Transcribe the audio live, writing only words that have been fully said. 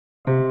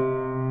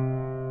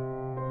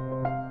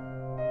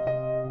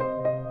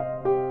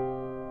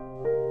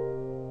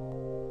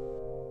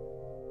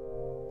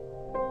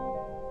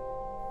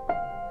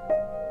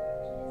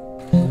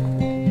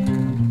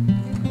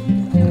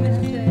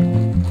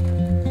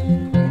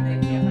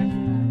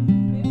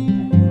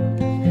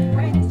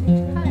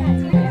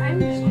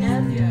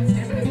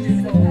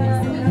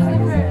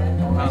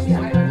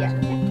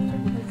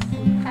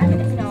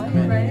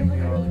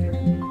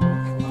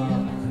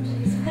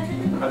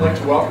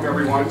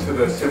on to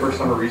the SIMMER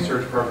Summer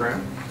Research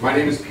Program. My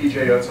name is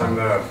PJ Oates. I'm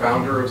the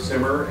founder of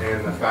SIMMER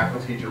and the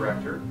faculty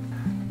director.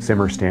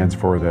 SIMMER stands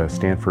for the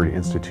Stanford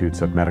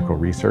Institutes of Medical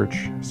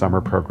Research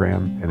Summer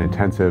Program, an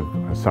intensive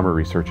summer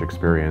research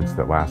experience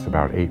that lasts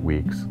about 8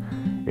 weeks,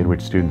 in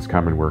which students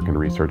come and work in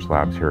research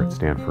labs here at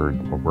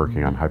Stanford,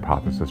 working on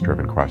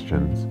hypothesis-driven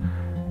questions.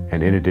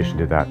 And in addition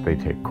to that, they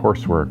take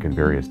coursework in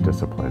various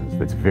disciplines.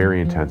 It's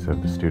very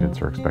intensive. The students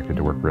are expected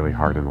to work really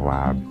hard in the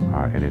lab,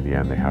 and in the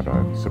end, they have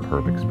a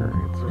superb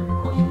experience. During the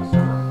course of the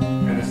summer.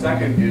 And the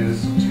second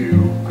is to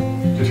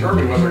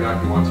determine whether or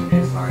not you want to be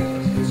a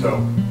scientist. And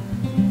so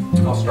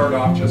I'll start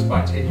off just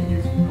by taking you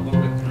a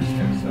little bit through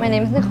steps. My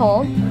name is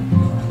Nicole,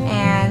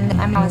 and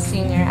I'm a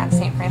senior at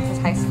St. Francis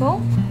High School.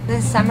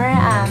 This summer,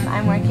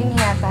 I'm working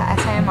here at the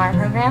SIMR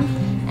program.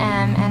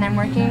 And I'm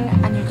working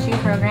under 2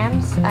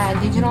 programs,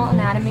 Digital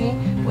Anatomy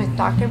with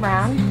Dr.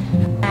 Brown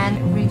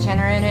and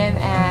Regenerative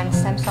and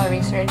Stem Cell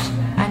Research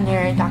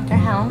under Dr.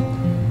 Helm.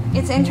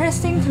 It's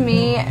interesting to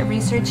me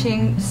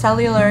researching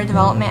cellular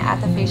development at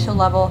the facial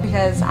level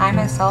because I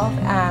myself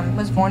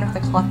was born with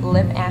a cleft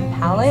lip and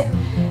palate,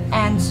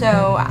 and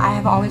so I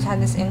have always had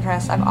this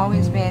interest. I've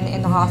always been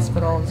in the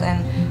hospitals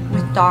and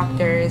with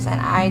doctors, and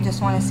I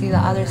just want to see the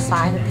other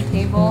side of the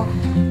table.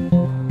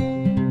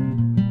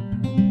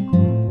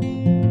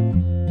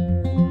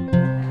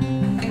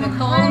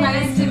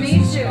 Nice to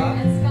meet you.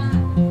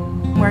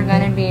 We're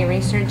going to be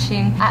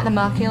researching at the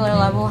molecular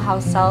level how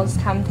cells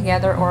come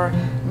together or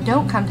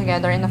don't come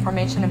together in the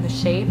formation of the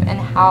shape and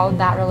how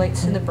that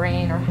relates to the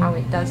brain or how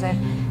it doesn't.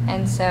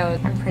 And so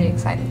I'm pretty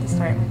excited to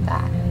start with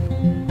that.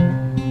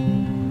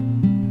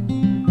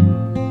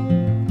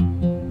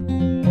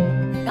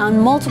 On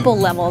multiple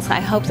levels, I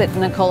hope that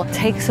Nicole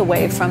takes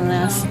away from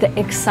this the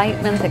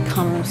excitement that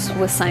comes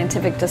with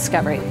scientific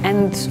discovery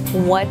and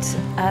what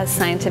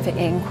scientific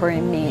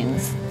inquiry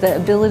means. The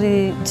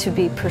ability to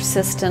be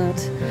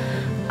persistent,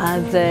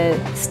 the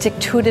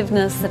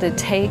stick-to-itiveness that it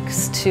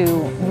takes to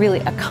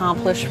really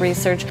accomplish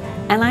research.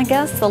 And I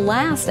guess the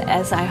last,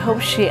 as I hope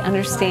she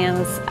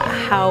understands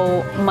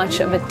how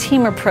much of a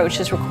team approach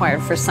is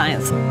required for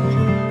science.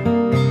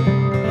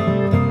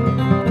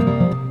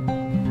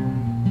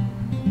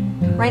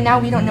 Right now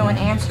we don't know an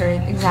answer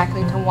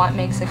exactly to what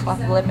makes a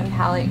cleft lip and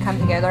palate come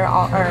together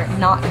or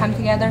not come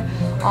together.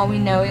 All we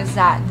know is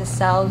that the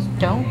cells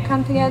don't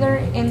come together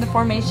in the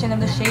formation of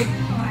the shape,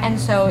 and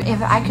so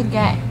if I could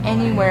get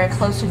anywhere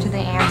closer to the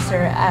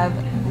answer of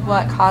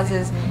what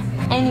causes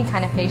any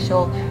kind of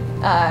facial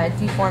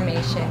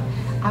deformation,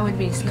 I would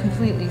be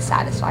completely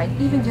satisfied,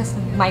 even just a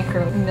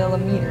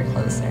micromillimeter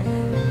closer.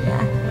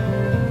 Yeah.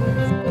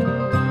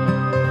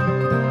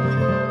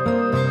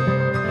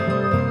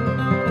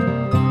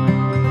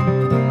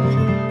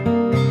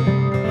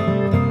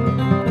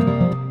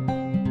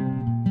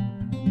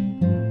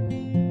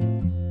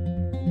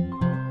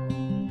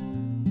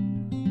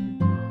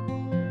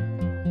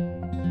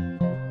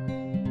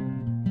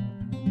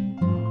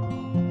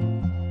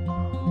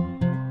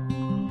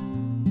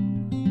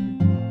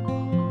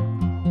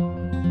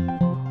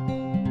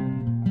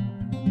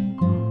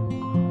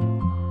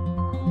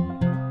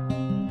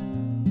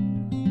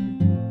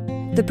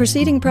 The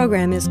preceding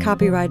program is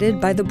copyrighted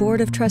by the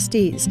Board of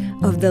Trustees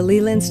of the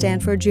Leland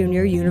Stanford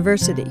Junior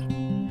University.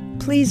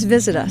 Please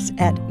visit us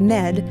at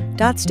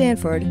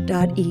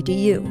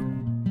med.stanford.edu.